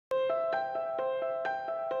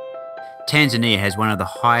Tanzania has one of the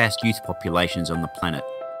highest youth populations on the planet.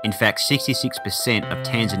 In fact, 66% of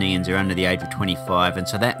Tanzanians are under the age of 25, and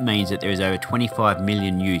so that means that there is over 25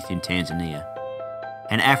 million youth in Tanzania.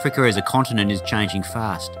 And Africa as a continent is changing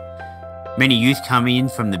fast. Many youth come in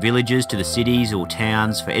from the villages to the cities or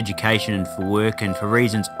towns for education and for work, and for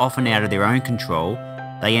reasons often out of their own control,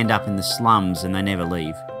 they end up in the slums and they never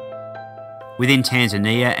leave. Within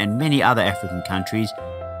Tanzania and many other African countries,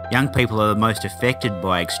 young people are the most affected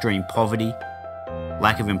by extreme poverty,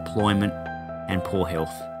 lack of employment, and poor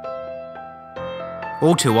health.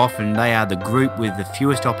 All too often, they are the group with the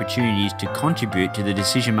fewest opportunities to contribute to the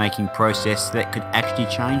decision-making process that could actually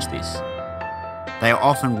change this. They are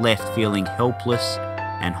often left feeling helpless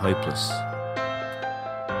and hopeless.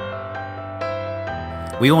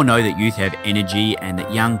 We all know that youth have energy and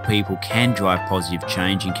that young people can drive positive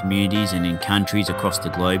change in communities and in countries across the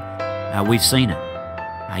globe. We've seen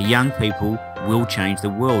it. Young people will change the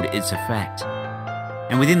world, it's a fact.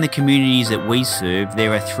 And within the communities that we serve,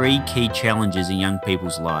 there are three key challenges in young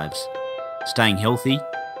people's lives: staying healthy,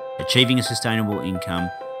 achieving a sustainable income,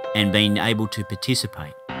 and being able to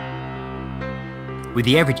participate. With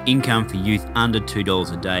the average income for youth under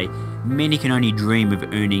 $2 a day, many can only dream of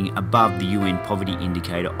earning above the UN poverty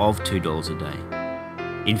indicator of $2 a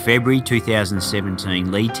day. In February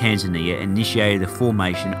 2017, Lead Tanzania initiated the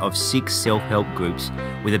formation of 6 self-help groups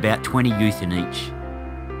with about 20 youth in each.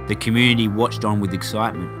 The community watched on with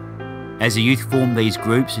excitement. As the youth formed these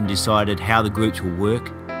groups and decided how the groups will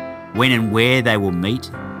work, when and where they will meet,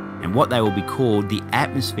 and what they will be called, the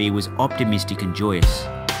atmosphere was optimistic and joyous,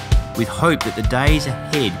 with hope that the days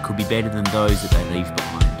ahead could be better than those that they leave behind.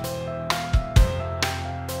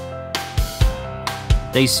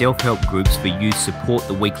 These self-help groups for youth support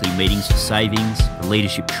the weekly meetings for savings, for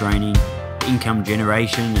leadership training, income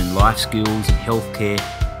generation and life skills and healthcare,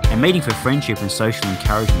 and meeting for friendship and social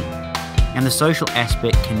encouragement. And the social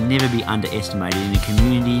aspect can never be underestimated in a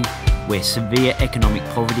community where severe economic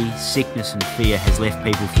poverty, sickness and fear has left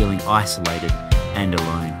people feeling isolated and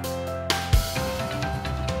alone.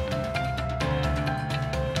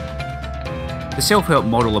 The self-help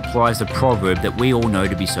model applies the proverb that we all know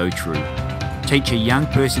to be so true. Teach a young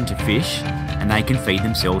person to fish and they can feed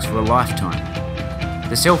themselves for a lifetime.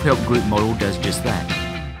 The self-help group model does just that.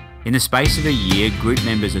 In the space of a year, group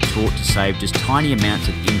members are taught to save just tiny amounts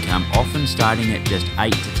of income, often starting at just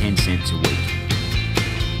 8 to 10 cents a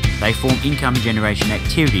week. They form income generation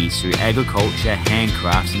activities through agriculture,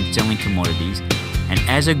 handcrafts and selling commodities, and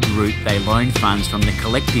as a group they loan funds from the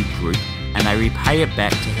collective group and they repay it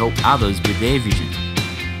back to help others with their vision.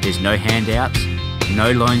 There's no handouts,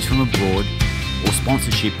 no loans from abroad, or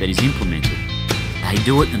sponsorship that is implemented. They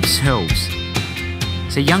do it themselves.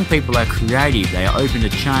 So young people are creative, they are open to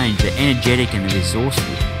change, they're energetic and they're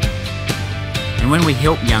resourceful. And when we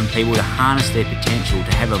help young people to harness their potential,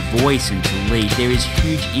 to have a voice and to lead, there is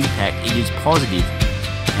huge impact, it is positive,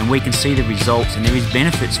 and we can see the results and there is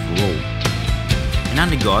benefits for all. And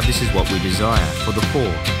under God, this is what we desire for the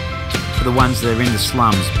poor, for the ones that are in the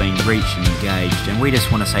slums being reached and engaged, and we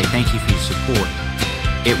just want to say thank you for your support.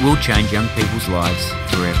 It will change young people's lives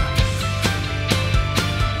forever.